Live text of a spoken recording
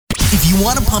If you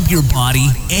want to pump your body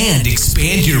and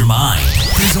expand your mind,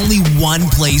 there's only one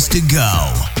place to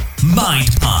go. Mind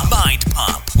Pump. Mind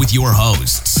Pump with your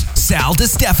hosts, Sal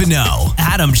DiStefano,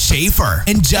 Adam Schafer,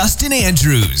 and Justin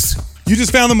Andrews. You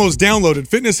just found the most downloaded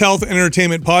fitness, health, and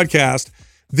entertainment podcast.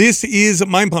 This is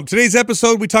Mind Pump. Today's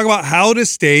episode, we talk about how to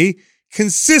stay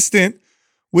consistent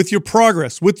with your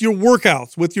progress, with your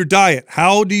workouts, with your diet.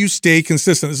 How do you stay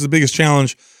consistent? This is the biggest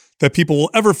challenge that people will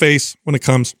ever face when it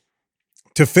comes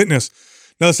to fitness.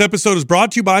 Now, this episode is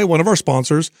brought to you by one of our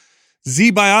sponsors,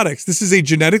 ZBiotics. This is a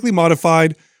genetically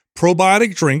modified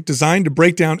probiotic drink designed to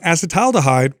break down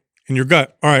acetaldehyde in your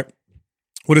gut. All right,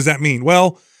 what does that mean?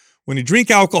 Well, when you drink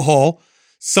alcohol,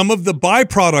 some of the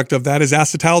byproduct of that is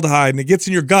acetaldehyde, and it gets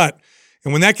in your gut.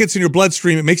 And when that gets in your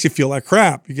bloodstream, it makes you feel like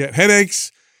crap. You get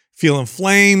headaches, feel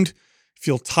inflamed,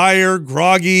 feel tired,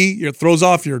 groggy. It throws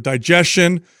off your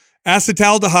digestion.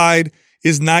 Acetaldehyde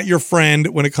is not your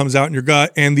friend when it comes out in your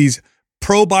gut. And these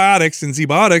probiotics and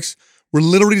ZBiotics were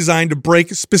literally designed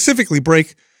to specifically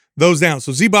break those down.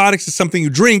 So ZBiotics is something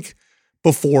you drink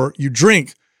before you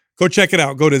drink. Go check it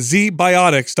out. Go to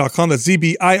zbiotics.com. That's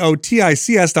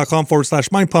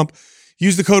zbiotics.com/mindpump.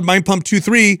 Use the code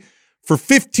mindpump23 for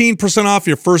 15% off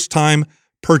your first time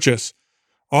purchase.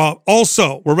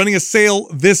 Also, we're running a sale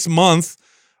this month.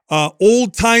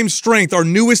 Old Time Strength, our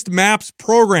newest MAPS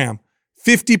program,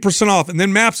 50% off. And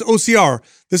then MAPS OCR.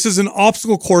 This is an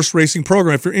obstacle course racing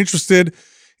program. If you're interested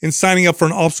in signing up for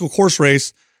an obstacle course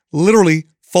race, literally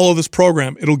follow this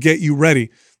program. It'll get you ready.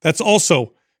 That's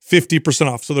also 50%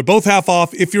 off. So they're both half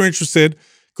off. If you're interested,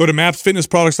 go to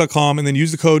mapsfitnessproducts.com and then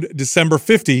use the code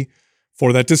December50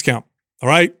 for that discount. All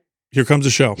right, here comes the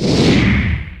show.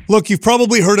 Look, you've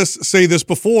probably heard us say this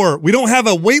before. We don't have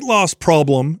a weight loss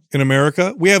problem in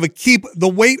America. We have a keep the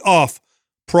weight off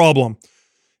problem.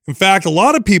 In fact, a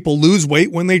lot of people lose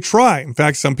weight when they try. In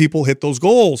fact, some people hit those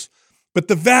goals. But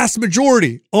the vast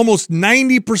majority, almost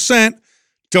 90%,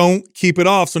 don't keep it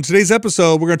off. So in today's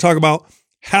episode, we're going to talk about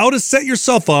how to set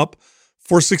yourself up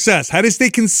for success, how to stay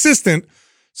consistent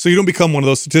so you don't become one of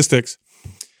those statistics.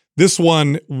 This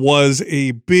one was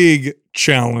a big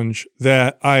challenge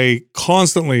that I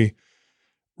constantly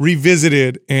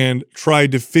revisited and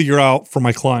tried to figure out for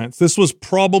my clients. This was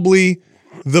probably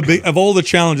of all the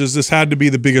challenges, this had to be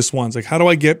the biggest ones. Like, how do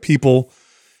I get people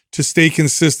to stay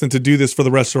consistent to do this for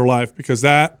the rest of their life? Because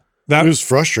that it was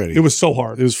frustrating. It was so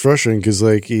hard. It was frustrating because,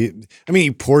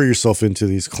 you pour yourself into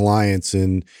these clients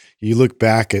and you look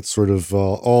back at sort of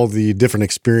all the different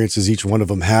experiences each one of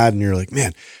them had, and you're like,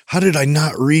 man, how did I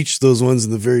not reach those ones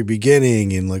in the very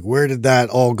beginning? And like, where did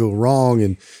that all go wrong?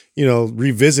 And,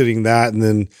 revisiting that, and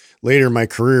then later in my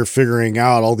career, figuring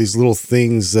out all these little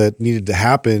things that needed to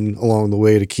happen along the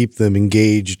way to keep them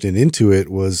engaged and into it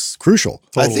was crucial.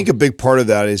 Totally. I think a big part of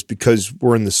that is because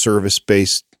we're in the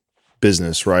service-based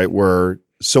business, right? Where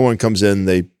someone comes in,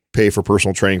 they pay for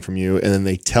personal training from you, and then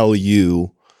they tell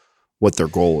you what their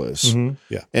goal is. Mm-hmm.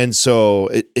 Yeah. And so,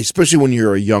 especially when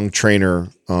you're a young trainer,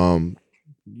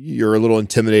 you're a little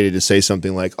intimidated to say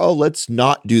something like, oh, let's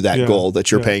not do that goal that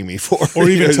you're paying me for. Or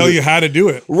even tell you how to do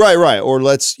it. Right. Or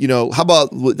let's, how about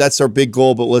that's our big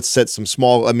goal, but let's set some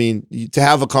small, to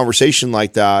have a conversation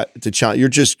like that, to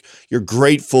challenge, you're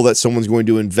grateful that someone's going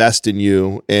to invest in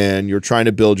you, and you're trying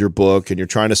to build your book, and you're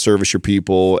trying to service your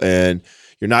people, and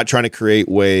you're not trying to create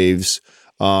waves.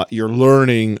 You're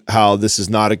learning how this is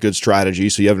not a good strategy,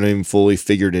 so you haven't even fully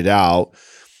figured it out.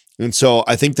 And so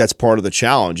I think that's part of the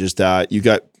challenge, is that you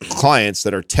got clients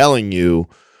that are telling you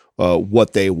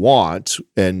what they want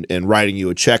and writing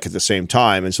you a check at the same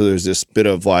time. And so there's this bit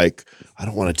of like, I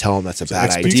don't want to tell them that's a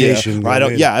bad idea. I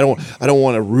don't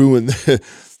want to ruin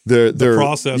the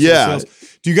process. Yeah.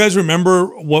 Do you guys remember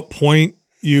what point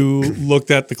you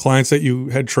looked at the clients that you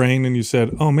had trained and you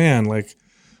said, oh man, like,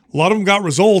 a lot of them got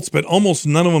results, but almost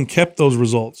none of them kept those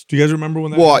results. Do you guys remember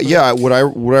when that happened? Yeah. What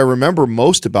I remember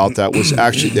most about that was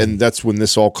actually, and that's when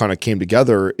this all kind of came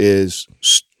together, is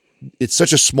it's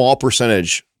such a small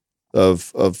percentage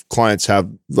of clients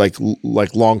have like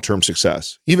long-term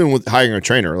success, even with hiring a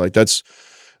trainer. Like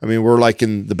we're like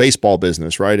in the baseball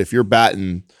business, right? If you're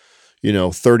batting,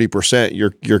 30%,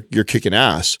 you're kicking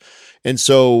ass. And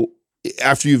so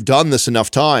after you've done this enough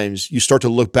times, you start to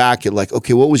look back at like,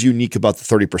 okay, what was unique about the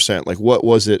 30%? Like, what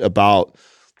was it about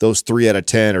those 3 out of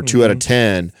 10 or 2 out of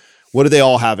 10? What do they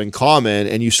all have in common?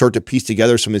 And you start to piece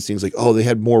together some of these things like, oh, they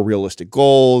had more realistic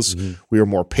goals. Mm-hmm. We were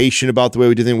more patient about the way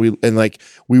we did things.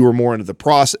 We were more into the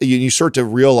process. You start to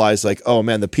realize like, oh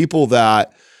man, the people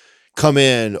that come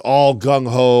in all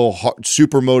gung-ho,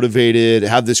 super motivated,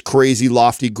 have this crazy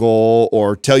lofty goal,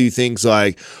 or tell you things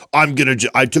like, I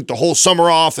took the whole summer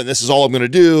off and this is all I'm going to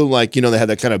do. Like, they had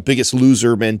that kind of biggest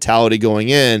loser mentality going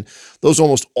in. Those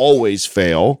almost always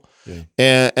fail.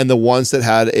 Yeah. And the ones that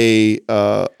had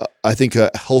I think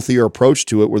a healthier approach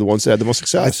to it were the ones that had the most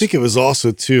success. I think it was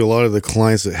also too, a lot of the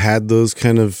clients that had those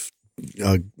kind of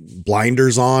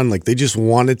blinders on, like they just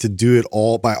wanted to do it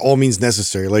all by all means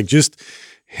necessary. Like, just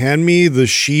hand me the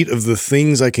sheet of the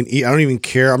things I can eat. I don't even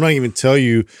care. I'm not even tell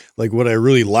you like what I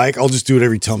really like. I'll just do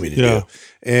whatever you tell me to do.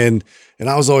 And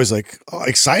I was always like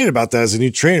excited about that as a new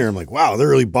trainer. I'm like, wow, they're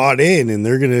really bought in and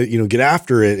they're going to, get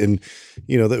after it. And,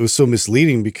 that was so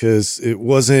misleading because it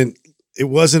wasn't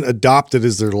adopted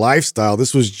as their lifestyle.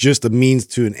 This was just a means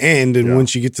to an end. And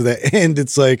once you get to that end,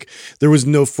 it's like there was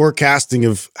no forecasting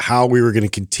of how we were going to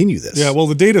continue this. Yeah, well,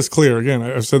 the data's clear. Again,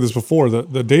 I've said this before.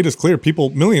 The data's clear.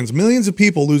 People, millions of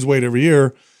people lose weight every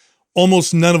year.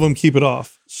 Almost none of them keep it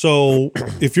off. So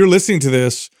if you're listening to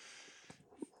this,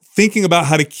 thinking about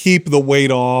how to keep the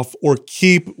weight off or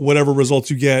keep whatever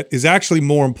results you get is actually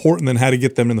more important than how to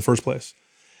get them in the first place.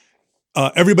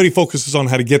 Everybody focuses on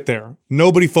how to get there.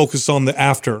 Nobody focuses on the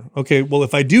after. Okay, well,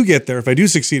 if I do get there, if I do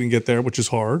succeed and get there, which is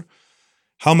hard,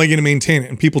 how am I going to maintain it?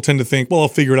 And people tend to think, well, I'll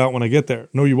figure it out when I get there.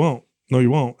 No, you won't.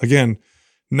 Again,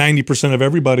 90% of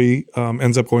everybody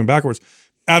ends up going backwards.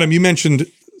 Adam, you mentioned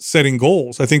setting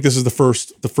goals. I think this is the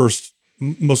first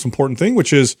most important thing,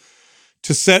 which is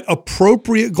to set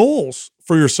appropriate goals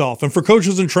for yourself. And for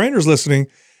coaches and trainers listening,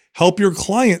 help your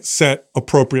clients set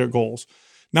appropriate goals.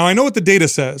 Now, I know what the data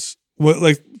says.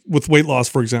 Like with weight loss,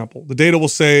 for example, the data will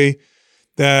say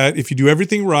that if you do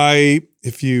everything right,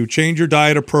 if you change your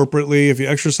diet appropriately, if you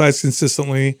exercise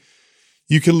consistently,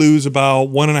 you can lose about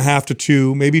 1.5 to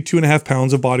 2, maybe 2.5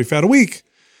 pounds of body fat a week.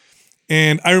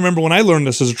 And I remember when I learned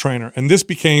this as a trainer, and this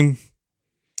became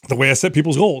the way I set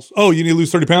people's goals. Oh, you need to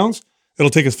lose 30 pounds?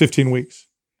 It'll take us 15 weeks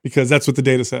because that's what the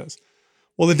data says.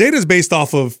 Well, the data is based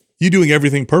off of you doing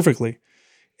everything perfectly.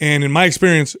 And in my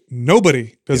experience,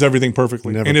 nobody does everything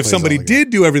perfectly. And if somebody did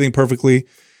do everything perfectly,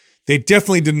 they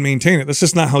definitely didn't maintain it. That's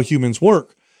just not how humans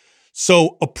work.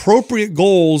 So appropriate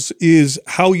goals is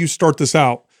how you start this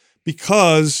out,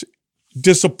 because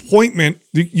disappointment,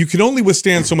 you can only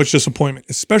withstand so much disappointment,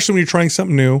 especially when you're trying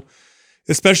something new,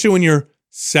 especially when you're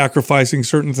sacrificing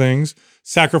certain things,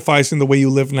 sacrificing the way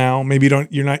you live now. Maybe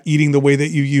you're not eating the way that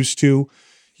you used to.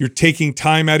 You're taking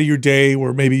time out of your day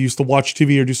where maybe you used to watch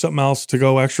TV or do something else to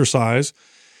go exercise.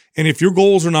 And if your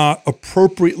goals are not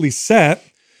appropriately set,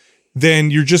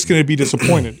 then you're just going to be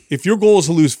disappointed. If your goal is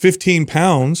to lose 15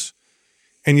 pounds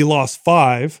and you lost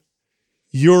 5,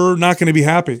 you're not going to be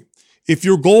happy. If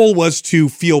your goal was to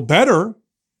feel better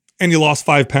and you lost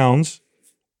 5 pounds,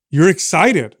 you're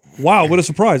excited. Wow, what a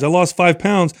surprise. I lost 5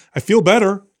 pounds. I feel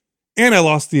better. And I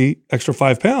lost the extra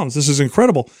 5 pounds. This is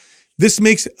incredible. This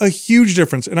makes a huge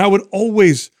difference. And I would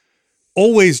always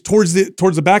towards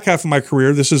the back half of my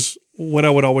career, this is what I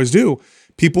would always do.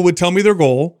 People would tell me their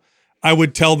goal. I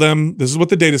would tell them, this is what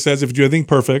the data says. If you do anything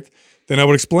perfect, then I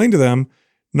would explain to them,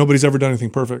 nobody's ever done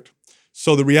anything perfect.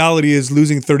 So the reality is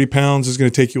losing 30 pounds is going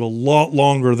to take you a lot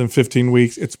longer than 15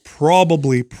 weeks. It's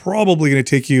probably going to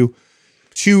take you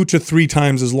 2 to 3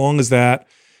 times as long as that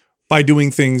by doing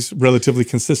things relatively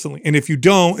consistently. And if you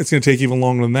don't, it's going to take even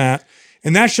longer than that.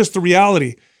 And that's just the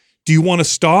reality. Do you want to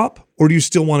stop or do you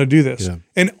still want to do this? Yeah.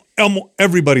 And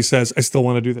everybody says, I still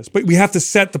want to do this. But we have to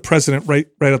set the precedent right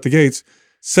out the gates,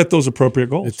 set those appropriate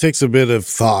goals. It takes a bit of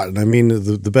thought. And I mean,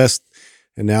 the best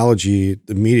analogy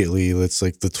immediately, that's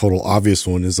like the total obvious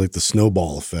one, is like the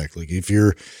snowball effect. Like if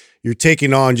you're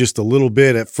taking on just a little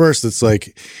bit at first, it's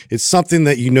like, it's something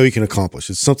that you can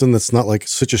accomplish. It's something that's not like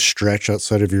such a stretch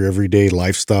outside of your everyday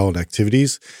lifestyle and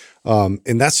activities.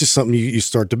 And that's just something you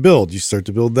start to build. You start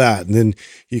to build that. And then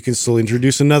you can still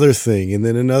introduce another thing and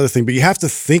then another thing. But you have to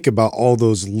think about all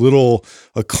those little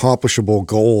accomplishable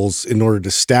goals in order to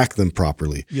stack them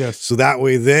properly. Yes. So that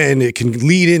way then it can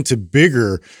lead into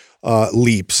bigger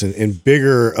leaps and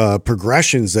bigger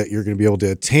progressions that you're going to be able to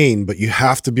attain. But you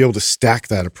have to be able to stack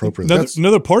that appropriately.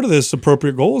 Another part of this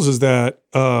appropriate goals is that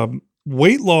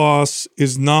weight loss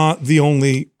is not the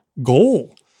only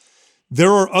goal.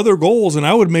 There are other goals, and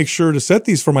I would make sure to set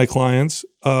these for my clients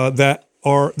that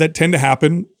tend to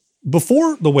happen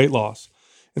before the weight loss.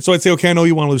 And so I'd say, okay, I know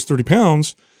you want to lose 30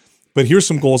 pounds, but here's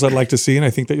some goals I'd like to see, and I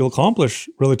think that you'll accomplish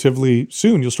relatively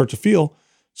soon. You'll start to feel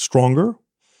stronger.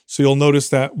 So you'll notice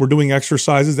that we're doing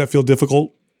exercises that feel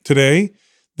difficult today,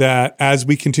 that as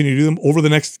we continue to do them over the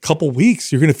next couple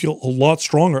weeks, you're going to feel a lot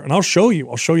stronger. And I'll show you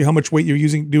how much weight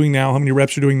you're doing now, how many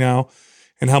reps you're doing now,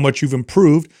 and how much you've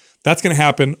improved. That's going to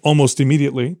happen almost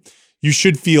immediately. you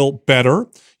should feel better,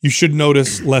 you should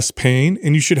notice less pain,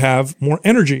 and you should have more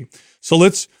energy. So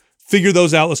let's figure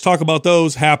those out. Let's talk about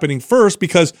those happening first,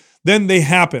 because then they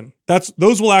happen.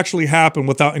 Those will actually happen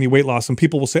without any weight loss. And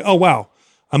people will say, oh, wow,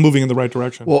 I'm moving in the right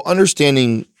direction. Well,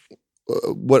 understanding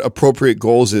what appropriate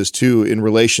goals is too, in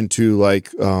relation to like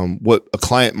what a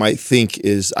client might think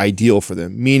is ideal for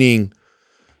them. Meaning,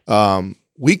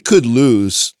 we could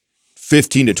lose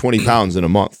 15 to 20 pounds in a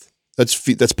month.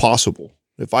 That's possible.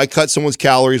 If I cut someone's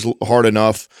calories hard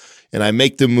enough and I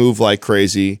make them move like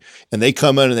crazy, and they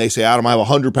come in and they say, Adam, I have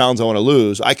 100 pounds I want to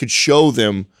lose, I could show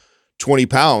them 20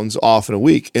 pounds off in a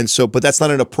week. And so, but that's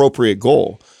not an appropriate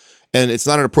goal. And it's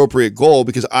not an appropriate goal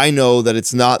because I know that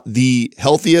it's not the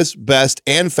healthiest, best,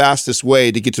 and fastest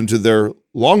way to get them to their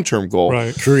long-term goal.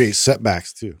 Right. Create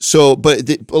setbacks too. So, but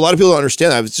a lot of people don't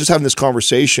understand that. I was just having this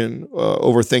conversation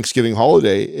over Thanksgiving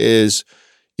holiday is,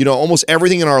 you know, almost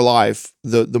everything in our life,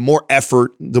 the more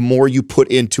effort, the more you put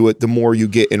into it, the more you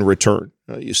get in return.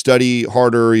 You study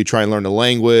harder, you try and learn the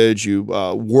language, you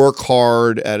work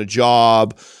hard at a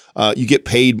job, you get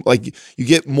paid, like you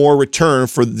get more return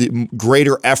for the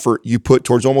greater effort you put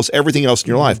towards almost everything else in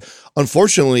your life.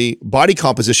 Unfortunately, body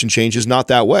composition change is not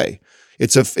that way.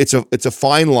 It's a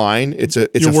fine line.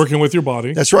 You're working with your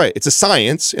body. That's right. It's a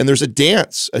science, and there's a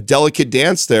dance, a delicate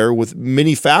dance there with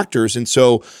many factors. And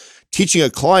so teaching a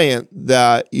client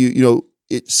that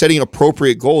setting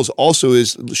appropriate goals also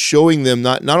is showing them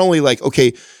not only like,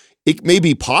 okay, it may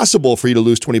be possible for you to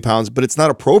lose 20 pounds, but it's not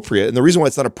appropriate. And the reason why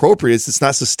it's not appropriate is it's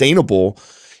not sustainable.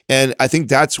 And I think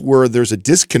that's where there's a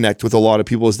disconnect with a lot of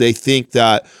people, is they think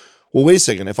that, well, wait a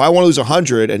second, if I want to lose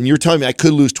 100 and you're telling me I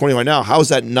could lose 20 right now, how is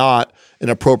that not an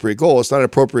appropriate goal? It's not an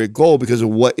appropriate goal because of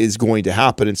what is going to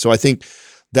happen. And so I think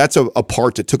that's a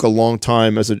part that took a long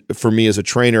time for me as a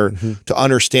trainer to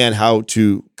understand how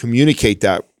to communicate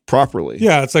that properly.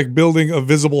 Yeah, it's like building a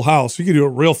visible house. You can do it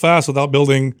real fast without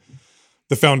building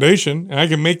the foundation, and I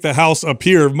can make the house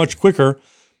appear much quicker,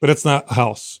 but it's not a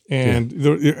house. And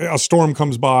a storm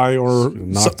comes by, or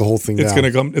knock the whole thing down.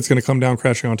 It's going to come down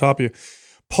crashing on top of you.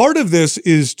 Part of this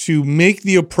is to make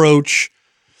the approach,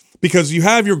 because you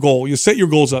have your goal, you set your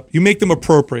goals up, you make them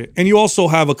appropriate, and you also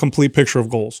have a complete picture of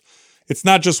goals. It's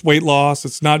not just weight loss.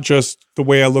 It's not just the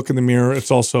way I look in the mirror.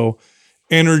 It's also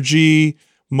energy,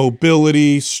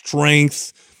 mobility,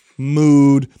 strength,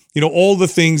 mood, all the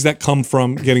things that come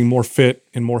from getting more fit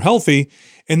and more healthy.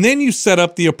 And then you set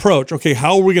up the approach. Okay,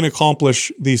 how are we going to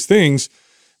accomplish these things?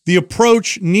 The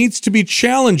approach needs to be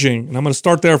challenging. And I'm going to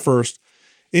start there first.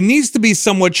 It needs to be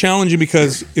somewhat challenging,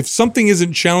 because if something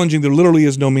isn't challenging, there literally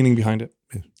is no meaning behind it.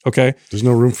 Okay? There's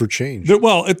no room for change.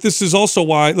 This is also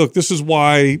why, this is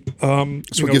why,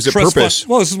 that's what gives it purpose.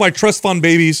 This is why trust fund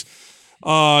babies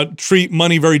treat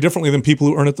money very differently than people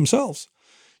who earn it themselves.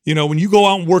 When you go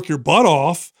out and work your butt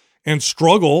off and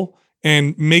struggle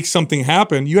and make something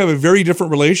happen, you have a very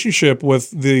different relationship with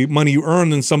the money you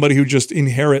earn than somebody who just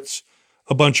inherits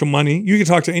a bunch of money. You can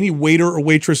talk to any waiter or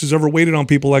waitress who's ever waited on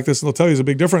people like this, and they'll tell you there's a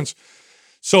big difference.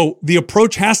 So the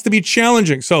approach has to be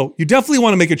challenging. So you definitely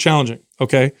want to make it challenging,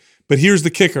 okay? But here's the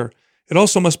kicker. It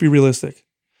also must be realistic.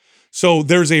 So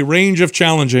there's a range of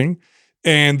challenging,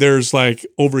 and there's like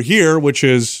over here, which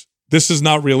is, this is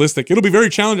not realistic. It'll be very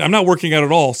challenging. I'm not working out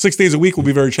at all. 6 days a week will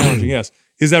be very challenging, yes.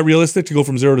 Is that realistic to go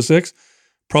from 0 to 6?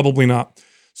 Probably not.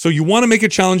 So you want to make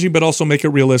it challenging, but also make it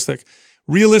realistic.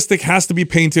 Realistic has to be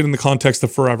painted in the context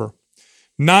of forever,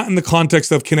 not in the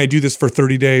context of, can I do this for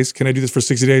 30 days? Can I do this for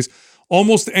 60 days?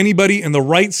 Almost anybody in the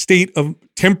right state of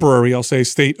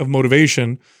state of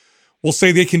motivation will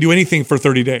say they can do anything for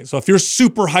 30 days. So if you're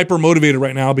super hyper motivated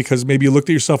right now because maybe you looked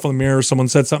at yourself in the mirror, someone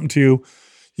said something to you,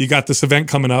 you got this event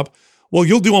coming up, well,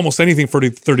 you'll do almost anything for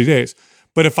 30 days.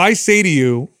 But if I say to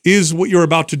you, is what you're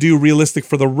about to do realistic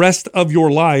for the rest of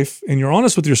your life, and you're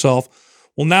honest with yourself,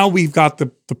 well, now we've got the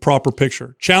proper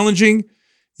picture. Challenging,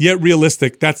 yet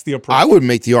realistic. That's the approach. I would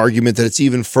make the argument that it's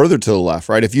even further to the left,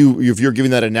 right? If you're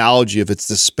giving that analogy, if it's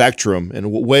the spectrum,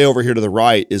 and way over here to the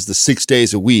right is the 6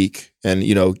 days a week, and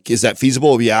is that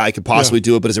feasible? Yeah, I could possibly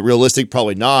do it, but is it realistic?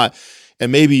 Probably not.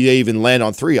 And maybe they even land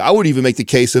on 3. I would even make the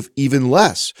case of even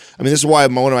less. I mean, this is why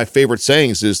one of my favorite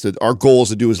sayings is that our goal is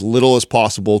to do as little as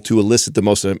possible to elicit the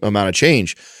most amount of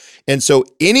change. And so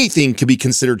anything can be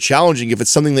considered challenging if it's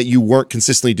something that you weren't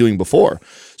consistently doing before.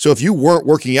 So if you weren't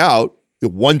working out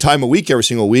one time a week, every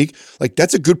single week, like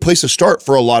that's a good place to start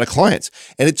for a lot of clients.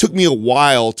 And it took me a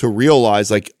while to realize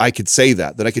like I could say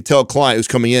that I could tell a client who's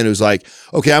coming in who's like,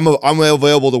 okay, I'm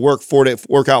available to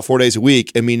work out 4 days a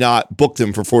week, and me not book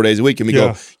them for 4 days a week, and me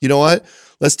go, you know what?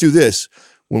 Let's do this.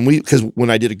 when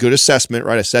I did a good assessment,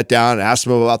 right, I sat down and asked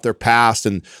them about their past,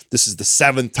 and this is the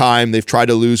 7th time they've tried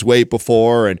to lose weight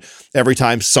before, and every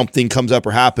time something comes up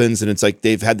or happens, and it's like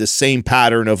they've had this same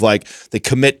pattern of like they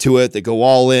commit to it, they go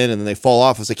all in, and then they fall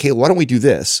off. I was like, hey, why don't we do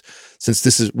this? Since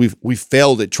this is we've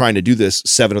failed at trying to do this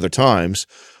 7 other times,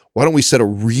 why don't we set a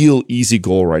real easy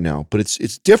goal right now? But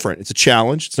it's different. It's a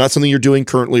challenge. It's not something you're doing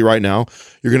currently right now.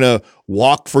 You're going to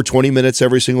walk for 20 minutes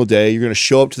every single day. You're going to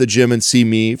show up to the gym and see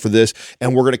me for this.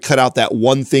 And we're going to cut out that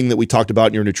one thing that we talked about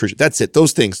in your nutrition. That's it.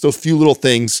 Those things, those few little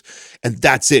things. And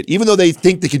that's it. Even though they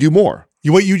think they can do more.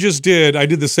 What you just did, I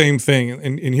did the same thing.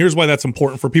 And here's why that's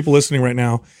important for people listening right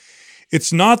now.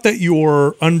 It's not that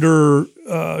you're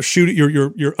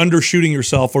undershooting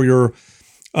yourself, or you're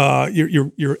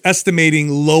estimating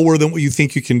lower than what you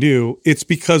think you can do. It's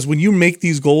because when you make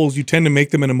these goals, you tend to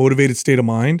make them in a motivated state of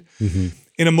mind. Mm-hmm.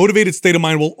 In a motivated state of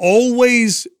mind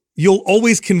you'll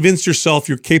always convince yourself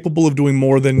you're capable of doing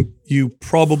more than you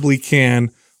probably can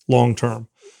long term.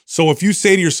 So if you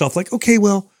say to yourself like, okay,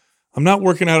 well, I'm not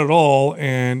working out at all,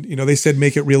 and they said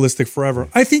make it realistic forever.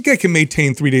 I think I can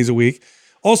maintain 3 days a week.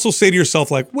 Also say to yourself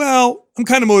like, well, I'm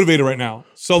kind of motivated right now,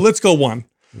 so let's go 1.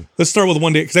 Let's start with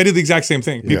 1 day, because I did the exact same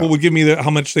thing. People would give me how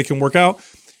much they can work out.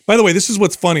 By the way, this is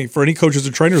what's funny for any coaches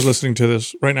or trainers listening to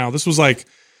this right now. This was like,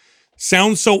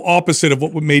 sounds so opposite of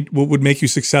what would make you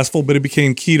successful, but it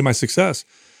became key to my success.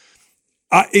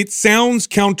 It sounds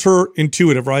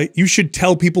counterintuitive, right? You should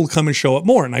tell people to come and show up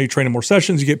more. Now you train in more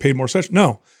sessions, you get paid more sessions.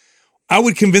 No, I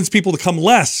would convince people to come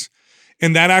less.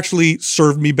 And that actually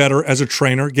served me better as a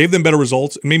trainer, gave them better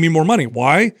results, and made me more money.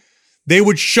 Why? They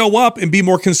would show up and be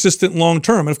more consistent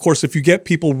long-term. And of course, if you get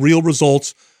people real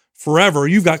results forever,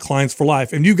 you've got clients for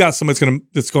life, and you've got somebody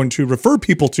that's going to refer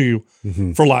people to you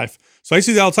for life. So I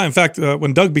see that all the time. In fact,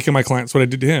 when Doug became my client, that's what I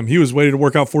did to him. He was ready to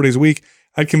work out 4 days a week.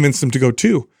 I convinced him to go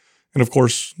 2. And of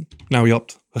course, now he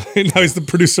helped. Now he's the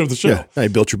producer of the show. Yeah, now you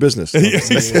built your business.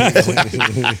 Exactly.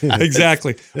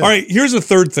 Yeah. All right, here's a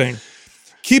third thing.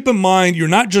 Keep in mind, you're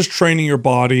not just training your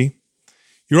body,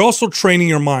 you're also training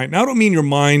your mind. Now, I don't mean your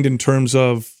mind in terms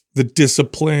of the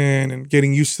discipline and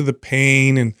getting used to the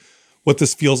pain and what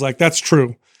this feels like. That's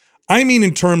true. I mean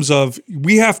in terms of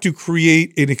we have to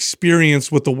create an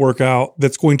experience with the workout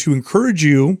that's going to encourage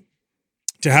you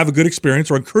to have a good experience,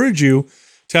 or encourage you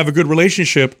to have a good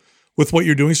relationship with what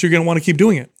you're doing, so you're going to want to keep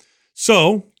doing it.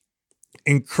 So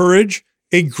encourage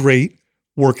a great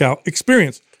workout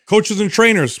experience. Coaches and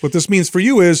trainers, what this means for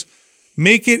you is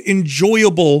make it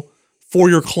enjoyable for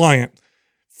your client.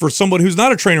 For someone who's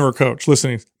not a trainer or coach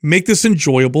listening, make this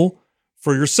enjoyable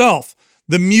for yourself.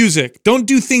 The music, don't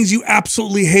do things you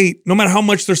absolutely hate, no matter how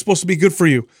much they're supposed to be good for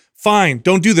you. Fine,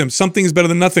 don't do them. Something is better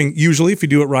than nothing, usually, if you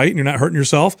do it right and you're not hurting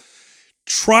yourself.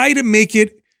 Try to make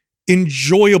it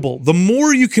enjoyable. The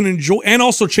more you can enjoy, and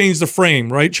also change the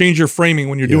frame, right? Change your framing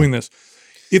when you're doing this.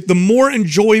 If the more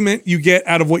enjoyment you get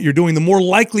out of what you're doing, the more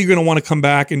likely you're going to want to come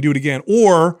back and do it again.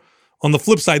 Or on the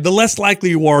flip side, the less likely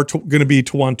you are going to be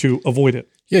to want to avoid it.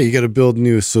 Yeah, you got to build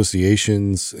new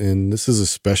associations. And this is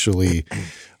especially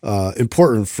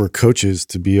important for coaches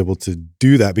to be able to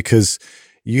do that, because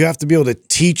you have to be able to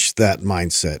teach that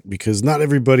mindset, because not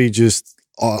everybody just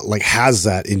has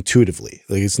that intuitively.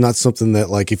 Like, it's not something that,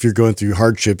 like, if you're going through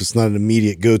hardship, it's not an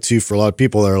immediate go-to for a lot of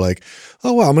people that are like,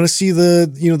 oh, well, I'm going to see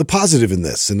the positive in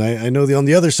this. And I know on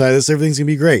the other side of this, everything's going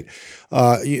to be great.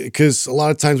 Because a lot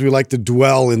of times we like to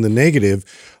dwell in the negative.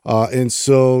 And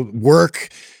so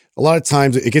a lot of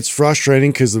times it gets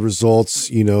frustrating because the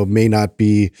results, may not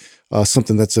be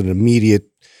something that's an immediate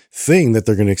thing that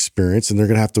they're going to experience, and they're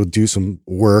going to have to do some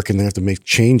work and they have to make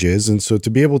changes. And so to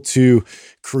be able to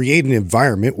create an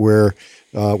environment where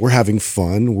we're having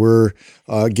fun, we're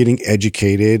getting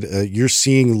educated, you're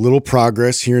seeing little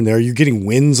progress here and there, you're getting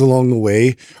wins along the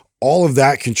way, all of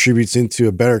that contributes into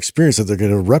a better experience that they're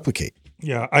going to replicate.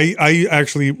 Yeah, I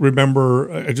actually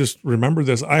I just remember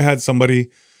this. I had somebody,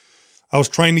 I was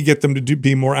trying to get them to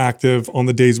be more active on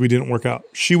the days we didn't work out.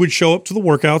 She would show up to the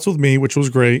workouts with me, which was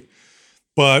great.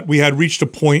 But we had reached a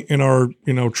point in our,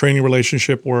 training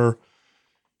relationship where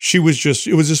it was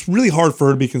just really hard for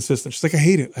her to be consistent. She's like, I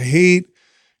hate it. I hate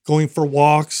going for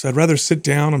walks. I'd rather sit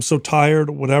down. I'm so tired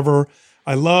or whatever.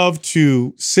 I love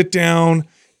to sit down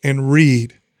and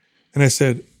read. And I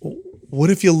said, what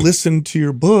if you listened to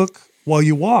your book while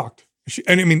you walked?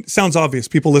 It sounds obvious.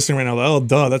 People listening right now, oh,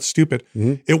 duh, that's stupid.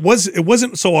 Mm-hmm. It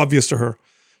wasn't so obvious to her.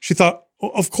 She thought,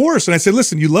 of course. And I said,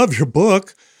 listen, you love your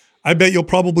book. I bet you'll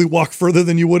probably walk further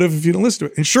than you would have if you didn't listen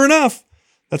to it. And sure enough,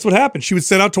 that's what happened. She would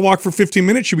set out to walk for 15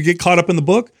 minutes. She would get caught up in the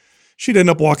book. She'd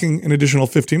end up walking an additional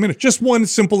 15 minutes. Just one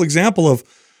simple example of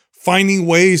finding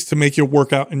ways to make your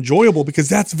workout enjoyable, because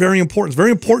that's very important. It's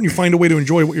very important you find a way to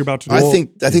enjoy what you're about to do. I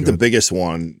think the biggest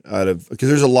one because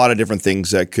there's a lot of different things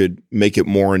that could make it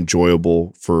more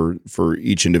enjoyable for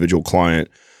each individual client.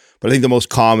 But I think the most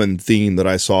common theme that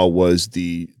I saw was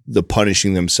the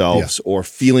punishing themselves or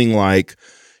feeling like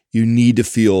you need to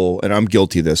feel, and I'm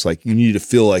guilty of this, like you need to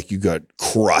feel like you got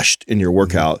crushed in your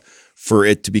workout for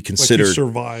it to be considered. Like you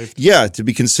survived. Yeah, to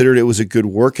be considered it was a good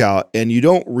workout. And you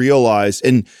don't realize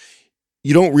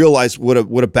what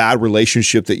a bad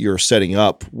relationship that you're setting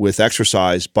up with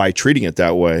exercise by treating it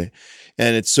that way.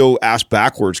 And it's so ass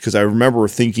backwards, because I remember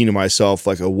thinking to myself,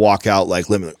 like a walkout, like,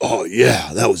 oh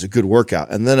yeah, that was a good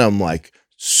workout. And then I'm like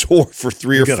sore for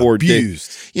 3 or 4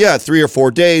 days. Yeah, 3 or 4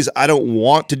 days. I don't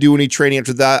want to do any training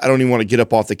after that. I don't even want to get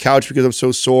up off the couch because I'm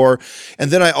so sore.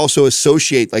 And then I also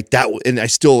associate like that, and I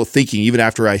still thinking even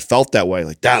after I felt that way,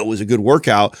 like that was a good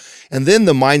workout. And then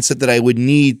the mindset that I would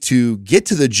need to get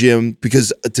to the gym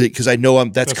because I know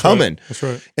that's coming. Right. That's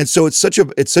right. And so it's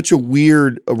such a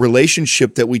weird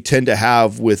relationship that we tend to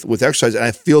have with exercise. And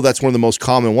I feel that's one of the most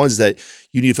common ones that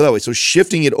you need to feel that way. So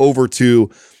shifting it over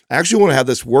to, I actually want to have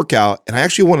this workout and I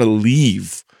actually want to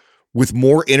leave with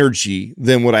more energy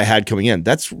than what I had coming in.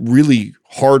 That's really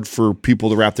hard for people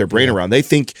to wrap their brain around. They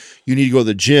think you need to go to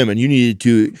the gym and you need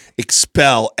to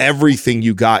expel everything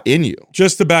you got in you.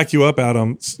 Just to back you up,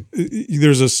 Adam,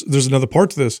 there's another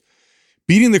part to this.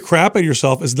 Beating the crap out of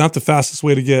yourself is not the fastest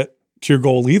way to get to your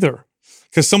goal either.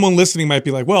 Because someone listening might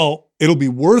be like, well, it'll be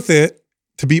worth it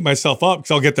to beat myself up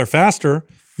because I'll get there faster.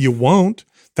 You won't.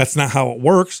 That's not how it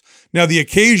works. Now, the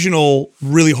occasional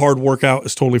really hard workout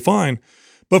is totally fine.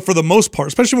 But for the most part,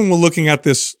 especially when we're looking at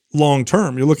this long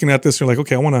term, you're looking at this and you're like,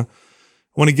 okay, I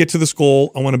want to get to this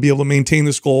goal. I want to be able to maintain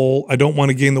this goal. I don't want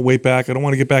to gain the weight back. I don't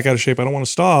want to get back out of shape. I don't want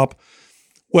to stop.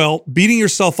 Well, beating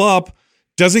yourself up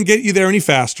doesn't get you there any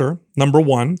faster, number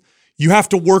one. You have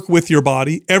to work with your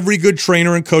body. Every good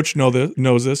trainer and coach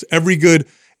knows this. Every good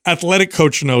athletic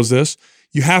coach knows this.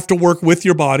 You have to work with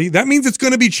your body. That means it's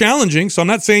going to be challenging. So I'm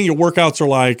not saying your workouts are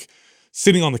like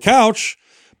sitting on the couch,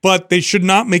 but they should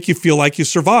not make you feel like you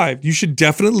survived. You should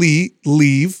definitely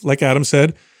leave, like Adam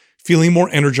said, feeling more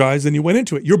energized than you went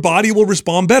into it. Your body will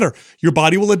respond better. Your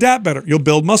body will adapt better. You'll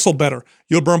build muscle better.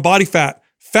 You'll burn body fat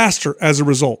faster as a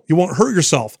result. You won't hurt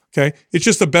yourself, okay? It's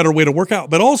just a better way to work out.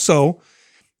 But also,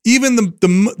 even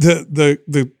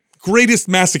the greatest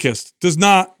masochist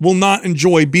will not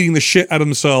enjoy beating the shit out of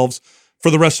themselves for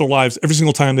the rest of their lives every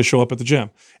single time they show up at the gym.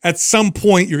 At some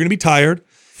point, you're going to be tired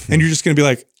and you're just going to be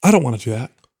like, I don't want to do that.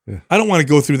 Yeah. I don't want to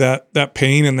go through that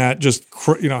pain and that just,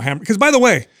 hammer. Because by the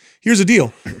way, here's the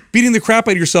deal. Beating the crap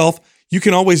out of yourself, you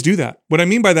can always do that. What I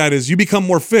mean by that is you become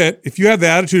more fit. If you have the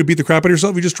attitude to beat the crap out of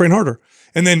yourself, you just train harder.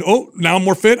 And then, now I'm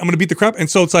more fit. I'm going to beat the crap. And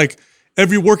so it's like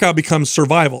every workout becomes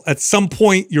survival. At some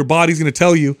point, your body's going to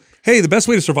tell you, hey, the best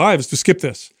way to survive is to skip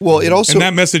this. Well, and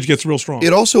that message gets real strong.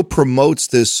 It also promotes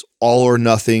this all or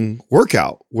nothing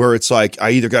workout where it's like,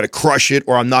 I either got to crush it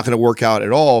or I'm not going to work out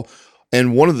at all.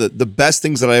 And one of the best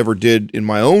things that I ever did in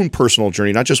my own personal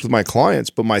journey, not just with my clients,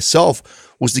 but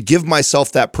myself, was to give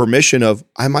myself that permission of,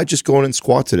 I might just go in and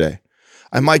squat today.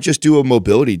 I might just do a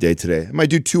mobility day today. I might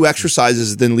do 2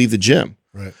 exercises and then leave the gym.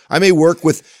 Right. I may work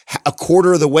with a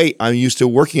quarter of the weight I'm used to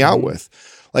working out with.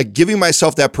 Like giving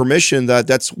myself that permission that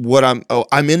that's what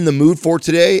I'm in the mood for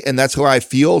today, and that's how I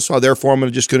feel. So therefore, I'm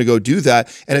just going to go do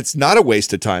that, and it's not a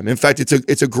waste of time. In fact,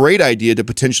 it's a great idea to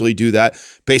potentially do that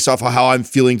based off of how I'm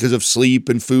feeling because of sleep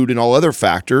and food and all other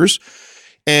factors.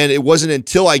 And it wasn't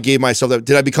until I gave myself that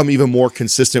did I become even more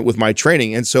consistent with my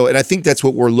training. And I think that's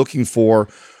what we're looking for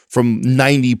from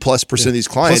 90+% of these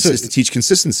clients is to teach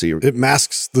consistency. It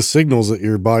masks the signals that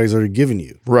your body's already given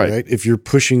you, right? If you're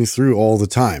pushing through all the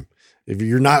time. If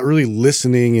you're not really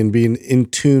listening and being in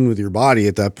tune with your body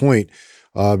at that point,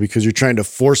 because you're trying to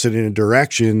force it in a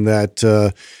direction that,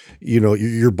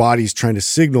 your body's trying to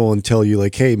signal and tell you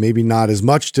like, hey, maybe not as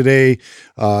much today.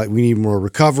 We need more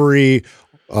recovery.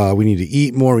 We need to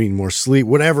eat more. We need more sleep,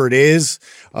 whatever it is.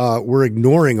 We're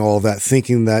ignoring all of that,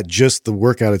 thinking that just the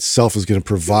workout itself is going to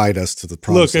provide us to the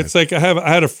promise. Look, it's like I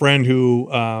had a friend who,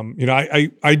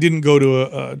 I didn't go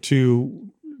to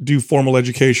do formal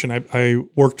education. I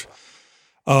worked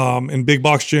in big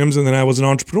box gyms, and then I was an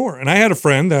entrepreneur. And I had a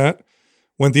friend that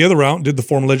went the other route and did the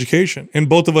formal education. And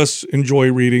both of us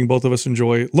enjoy reading. Both of us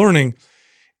enjoy learning.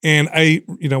 And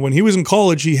when he was in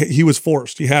college, he was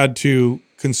forced. He had to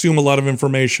consume a lot of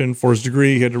information for his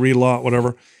degree. He had to read a lot,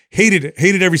 whatever. Hated it.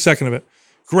 Hated every second of it.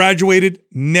 Graduated,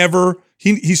 never.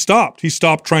 He stopped. He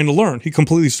stopped trying to learn. He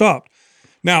completely stopped.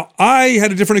 Now, I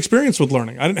had a different experience with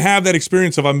learning. I didn't have that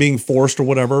experience of I'm being forced or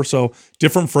whatever. So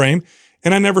different frame.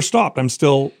 And I never stopped. I'm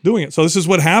still doing it. So this is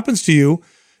what happens to you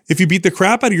if you beat the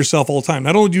crap out of yourself all the time.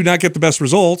 Not only do you not get the best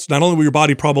results, not only will your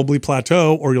body probably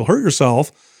plateau or you'll hurt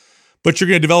yourself, but you're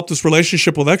going to develop this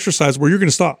relationship with exercise where you're going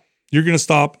to stop. You're going to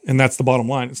stop, and that's the bottom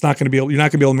line. It's not going to be able, you're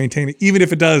not going to be able to maintain it, even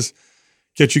if it does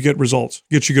get you good results.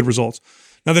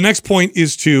 Now, the next point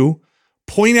is to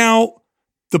point out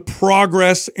the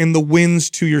progress and the wins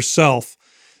to yourself.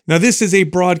 Now, this is a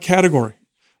broad category,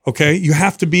 okay? You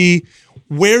have to be,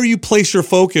 where you place your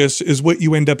focus is what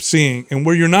you end up seeing, and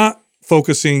where you're not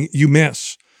focusing, you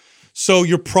miss. So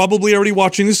you're probably already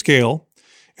watching the scale,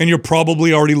 and you're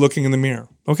probably already looking in the mirror.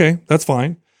 Okay, that's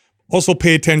fine. Also,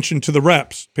 pay attention to the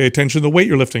reps. Pay attention to the weight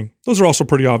you're lifting. Those are also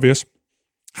pretty obvious.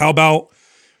 How about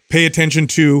pay attention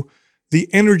to the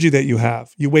energy that you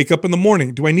have? You wake up in the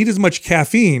morning. Do I need as much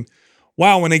caffeine?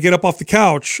 Wow, when I get up off the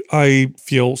couch, I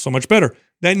feel so much better.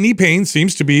 That knee pain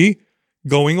seems to be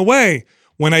going away.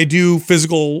 When I do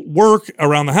physical work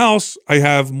around the house, I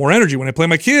have more energy. When I play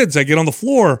my kids, I get on the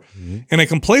floor and I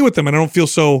can play with them and I don't feel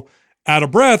so out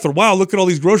of breath, or wow, look at all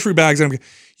these grocery bags.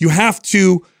 You have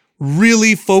to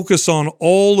really focus on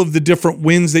all of the different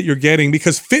wins that you're getting,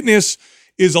 because fitness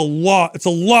is it's a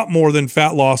lot more than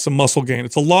fat loss and muscle gain.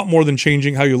 It's a lot more than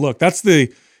changing how you look. That's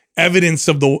the evidence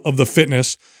of the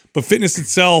fitness, but fitness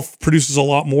itself produces a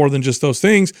lot more than just those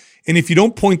things. And if you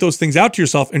don't point those things out to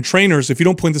yourself, and trainers, if you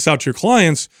don't point this out to your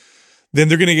clients, then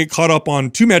they're going to get caught up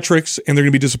on two metrics and they're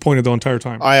going to be disappointed the entire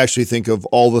time. I actually think of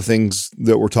all the things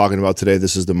that we're talking about today,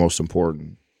 this is the most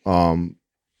important.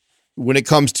 When it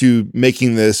comes to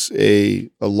making this a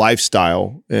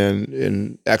lifestyle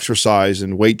and exercise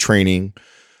and weight training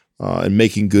and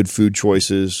making good food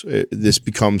choices, this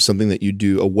becomes something that you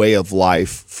do, a way of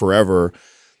life forever.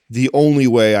 The only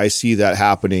way I see that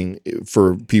happening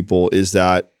for people is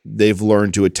that they've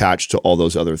learned to attach to all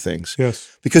those other things.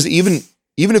 Yes. Because even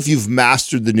if you've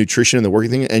mastered the nutrition and the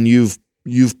working thing, and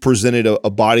you've presented a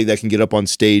body that can get up on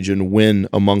stage and win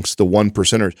amongst the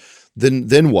 1%ers,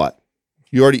 then what?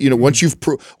 You already, once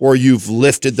you've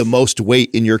lifted the most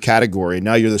weight in your category,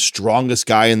 now you're the strongest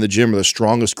guy in the gym or the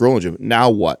strongest girl in the gym. Now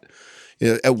what?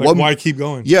 Why keep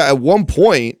going? Yeah, at one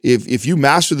point, if you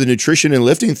master the nutrition and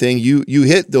lifting thing, you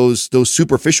hit those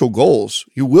superficial goals.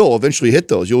 You will eventually hit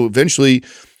those. You'll eventually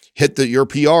hit your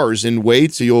PRs in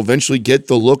weights. So you'll eventually get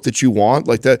the look that you want,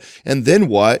 like that. And then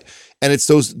what? And it's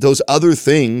those other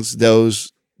things,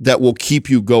 those that will keep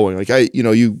you going. Like I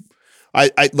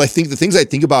think the things I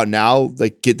think about now,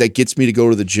 that gets me to go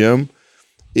to the gym,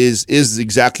 is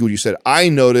exactly what you said. I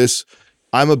notice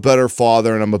I'm a better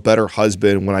father and I'm a better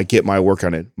husband when I get my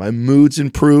workout in. My mood's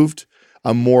improved.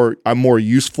 I'm more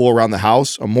useful around the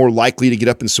house. I'm more likely to get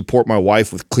up and support my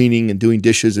wife with cleaning and doing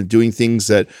dishes and doing things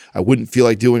that I wouldn't feel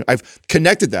like doing. I've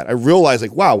connected that. I realized,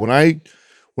 like, wow, when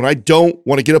I don't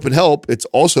want to get up and help, it's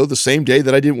also the same day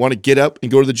that I didn't want to get up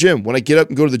and go to the gym. When I get up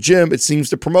and go to the gym, it seems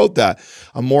to promote that.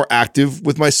 I'm more active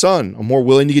with my son. I'm more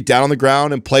willing to get down on the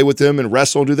ground and play with him and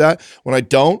wrestle and do that. When I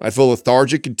don't, I feel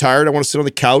lethargic and tired. I want to sit on the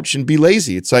couch and be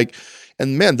lazy. It's like,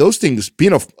 and man, those things,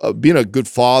 being a good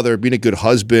father, being a good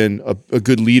husband, a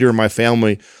good leader in my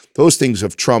family, those things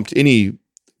have trumped any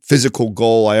physical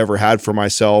goal I ever had for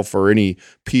myself or any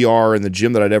PR in the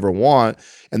gym that I'd ever want.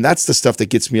 And that's the stuff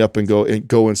that gets me up and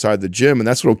go inside the gym. And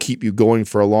that's what will keep you going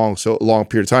for a long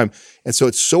period of time. And so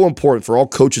it's so important for all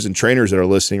coaches and trainers that are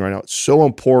listening right now. It's so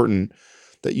important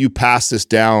that you pass this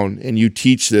down and you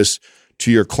teach this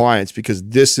to your clients, because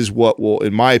this is what will,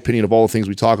 in my opinion, of all the things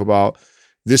we talk about,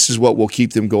 this is what will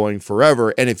keep them going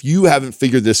forever. And if you haven't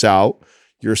figured this out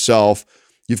yourself,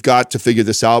 you've got to figure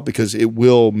this out, because it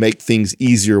will make things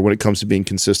easier when it comes to being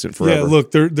consistent forever. Yeah,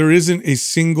 look, there isn't a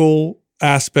single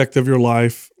aspect of your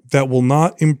life that will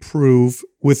not improve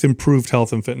with improved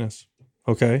health and fitness.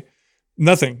 Okay?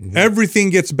 Nothing. Mm-hmm. Everything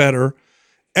gets better.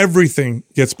 Everything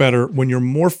gets better when you're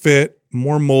more fit,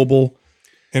 more mobile,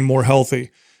 and more healthy.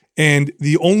 And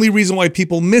the only reason why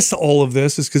people miss all of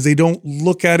this is because they don't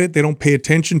look at it. They don't pay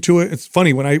attention to it. It's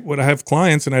funny, when I have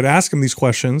clients and I'd ask them these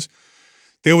questions,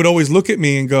 they would always look at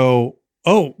me and go,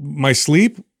 oh, my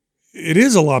sleep, it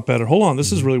is a lot better. Hold on,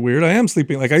 this is really weird. I am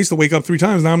sleeping. Like, I used to wake up 3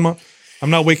 times. Now I'm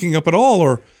not waking up at all.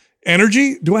 Or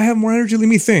energy, do I have more energy? Let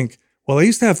me think. Well, I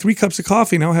used to have 3 cups of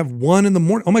coffee. Now I have 1 in the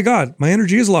morning. Oh my God, my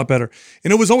energy is a lot better.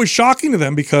 And it was always shocking to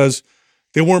them because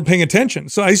they weren't paying attention.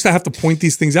 So I used to have to point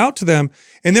these things out to them.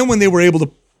 And then when they were able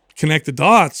to connect the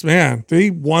dots, man.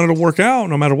 They wanted to work out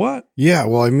no matter what. Yeah,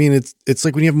 well, I mean, it's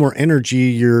like when you have more energy,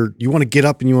 you want to get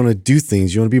up and you want to do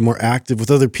things. You want to be more active with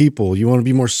other people. You want to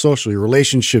be more social. Your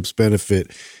relationships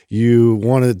benefit. You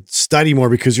want to study more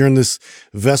because you're in this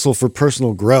vessel for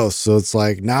personal growth. So it's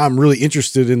like, now I'm really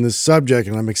interested in this subject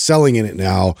and I'm excelling in it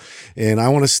now. And I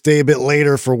want to stay a bit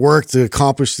later for work to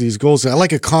accomplish these goals. I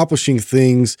like accomplishing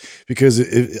things because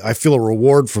I feel a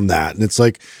reward from that. And it's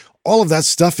like, all of that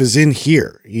stuff is in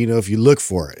here, if you look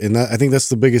for it. And I think that's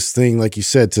the biggest thing, like you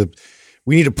said,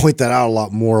 we need to point that out a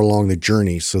lot more along the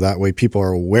journey. So that way people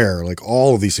are aware, like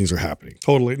all of these things are happening.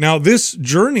 Totally. Now, this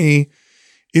journey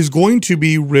is going to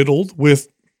be riddled with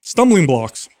stumbling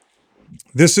blocks.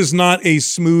 This is not a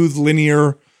smooth,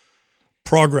 linear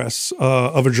progress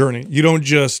of a journey. You don't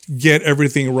just get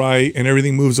everything right and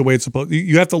everything moves the way it's supposed to.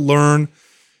 You have to learn.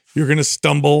 You're going to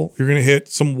stumble. You're going to hit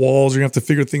some walls. You're going to have to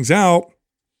figure things out.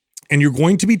 And you're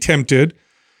going to be tempted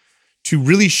to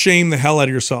really shame the hell out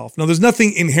of yourself. Now, there's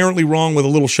nothing inherently wrong with a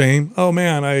little shame. Oh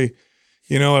man, I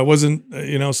wasn't,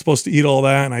 supposed to eat all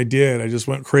that, and I did. I just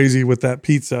went crazy with that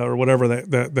pizza or whatever,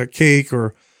 that cake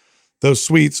or those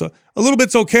sweets. A little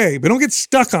bit's okay, but don't get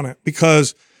stuck on it,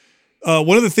 because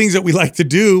one of the things that we like to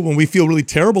do when we feel really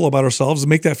terrible about ourselves is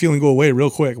make that feeling go away real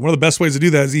quick. One of the best ways to do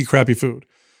that is eat crappy food.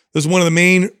 This is one of the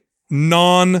main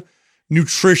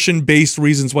non-nutrition-based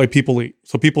reasons why people eat.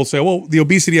 So people say, well, the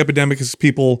obesity epidemic is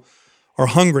people are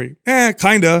hungry.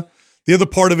 Kinda. The other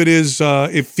part of it is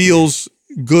it feels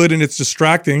good and it's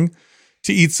distracting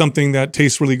to eat something that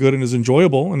tastes really good and is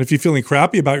enjoyable. And if you're feeling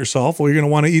crappy about yourself, well, you're going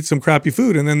to want to eat some crappy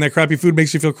food. And then that crappy food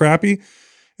makes you feel crappy,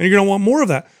 and you're going to want more of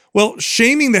that. Well,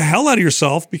 shaming the hell out of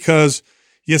yourself because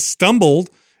you stumbled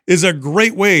is a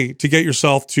great way to get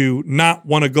yourself to not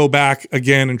want to go back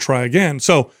again and try again.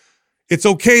 So it's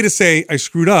okay to say, I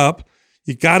screwed up.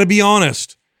 You got to be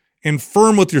honest and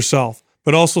firm with yourself,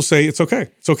 but also say, it's okay.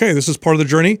 It's okay. This is part of the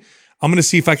journey. I'm going to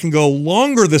see if I can go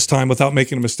longer this time without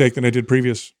making a mistake than I did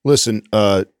previous. Listen,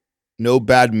 no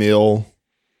bad meal,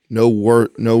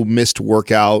 no missed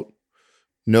workout,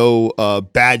 no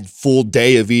bad full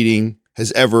day of eating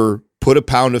has ever put a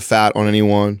pound of fat on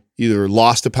anyone, either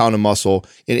lost a pound of muscle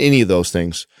in any of those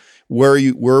things.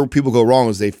 Where people go wrong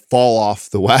is they fall off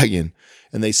the wagon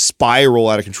and they spiral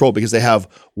out of control because they have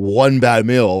one bad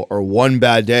meal or one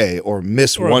bad day or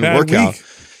miss one workout. Week.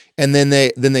 And then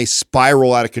they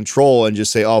spiral out of control and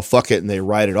just say, oh, fuck it. And they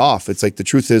write it off. It's like, the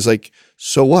truth is, like,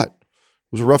 so what?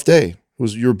 It was a rough day.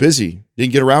 You're busy,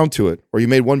 didn't get around to it. Or you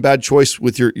made one bad choice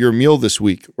with your meal this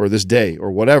week or this day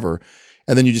or whatever.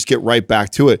 And then you just get right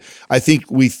back to it. I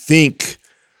think we think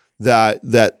that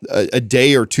a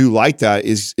day or two like that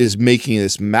is making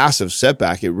this massive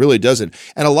setback. It really doesn't.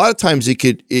 And a lot of times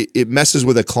it messes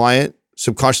with a client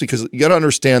subconsciously, because you got to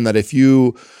understand that if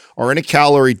you are in a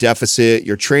calorie deficit,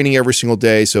 you're training every single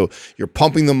day, so you're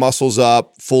pumping the muscles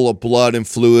up full of blood and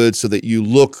fluid so that you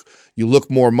look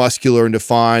more muscular and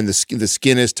defined. The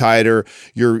skin is tighter.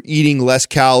 You're eating less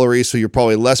calories, so you're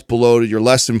probably less bloated. You're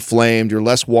less inflamed. You're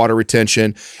less water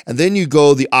retention. And then you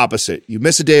go the opposite. You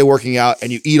miss a day of working out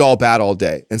and you eat all bad all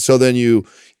day. And so then you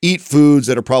eat foods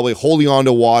that are probably holding on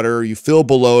to water. You feel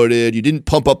bloated. You didn't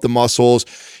pump up the muscles.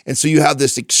 And so you have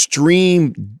this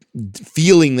extreme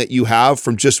feeling that you have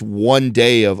from just one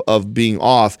day of being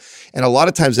off. And a lot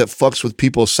of times that fucks with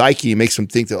people's psyche and makes them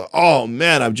think that, oh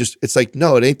man, it's like,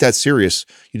 no, it ain't that serious.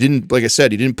 You didn't, like I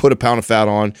said, you didn't put a pound of fat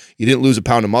on. You didn't lose a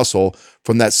pound of muscle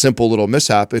from that simple little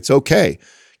mishap. It's okay.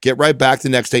 Get right back the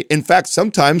next day. In fact,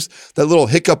 sometimes that little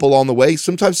hiccup along the way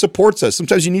sometimes supports us.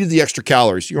 Sometimes you needed the extra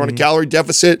calories. You're on a calorie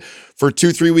deficit for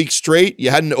 2-3 weeks straight.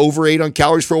 You hadn't overate on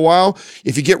calories for a while.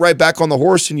 If you get right back on the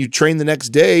horse and you train the next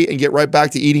day and get right back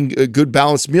to eating good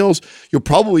balanced meals, you'll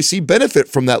probably see benefit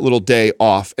from that little day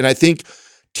off. And I think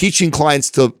teaching clients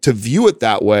to view it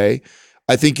that way,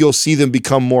 I think you'll see them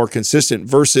become more consistent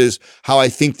versus how I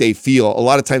think they feel. A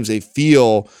lot of times they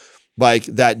feel like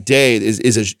that day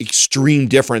is an extreme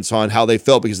difference on how they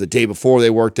felt because the day before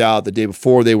they worked out, the day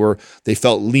before they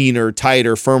felt leaner,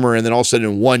 tighter, firmer, and then all of a sudden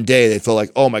in one day they feel like,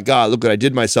 oh my God, look what I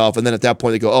did myself. And then at that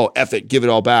point they go, oh, F it, give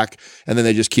it all back. And then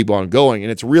they just keep on going.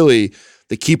 And it's really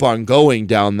the keep on going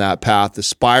down that path, the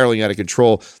spiraling out of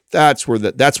control. That's what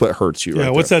hurts you. Yeah,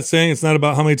 right what's there. that saying? It's not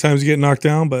about how many times you get knocked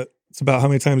down, but it's about how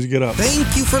many times you get up.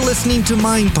 Thank you for listening to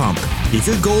Mind Pump. If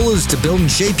your goal is to build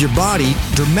and shape your body,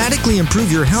 dramatically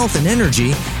improve your health and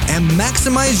energy, and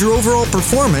maximize your overall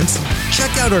performance,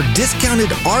 check out our discounted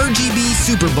RGB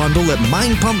Super Bundle at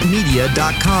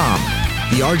mindpumpmedia.com.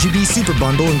 The RGB Super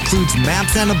Bundle includes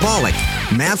MAPS Anabolic,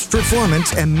 MAPS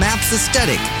Performance, and MAPS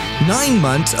Aesthetic, 9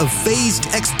 months of phased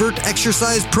expert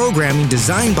exercise programming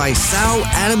designed by Sal,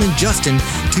 Adam, and Justin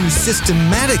to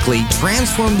systematically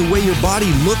transform the way your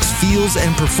body looks, feels,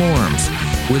 and performs.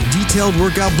 With detailed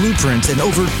workout blueprints and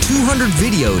over 200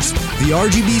 videos, the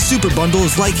RGB Super Bundle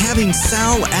is like having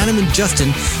Sal, Adam, and Justin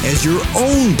as your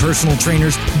own personal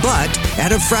trainers, but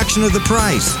at a fraction of the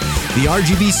price. The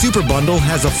RGB Super Bundle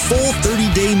has a full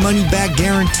 30-day money-back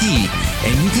guarantee,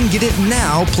 and you can get it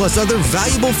now plus other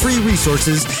valuable free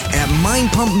resources at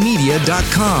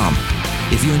mindpumpmedia.com.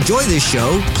 If you enjoy this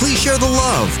show, please share the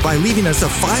love by leaving us a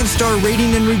 5-star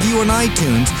rating and review on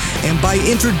iTunes and by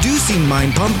introducing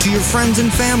Mind Pump to your friends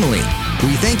and family.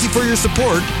 We thank you for your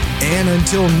support, and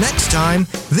until next time,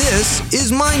 this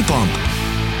is Mind Pump.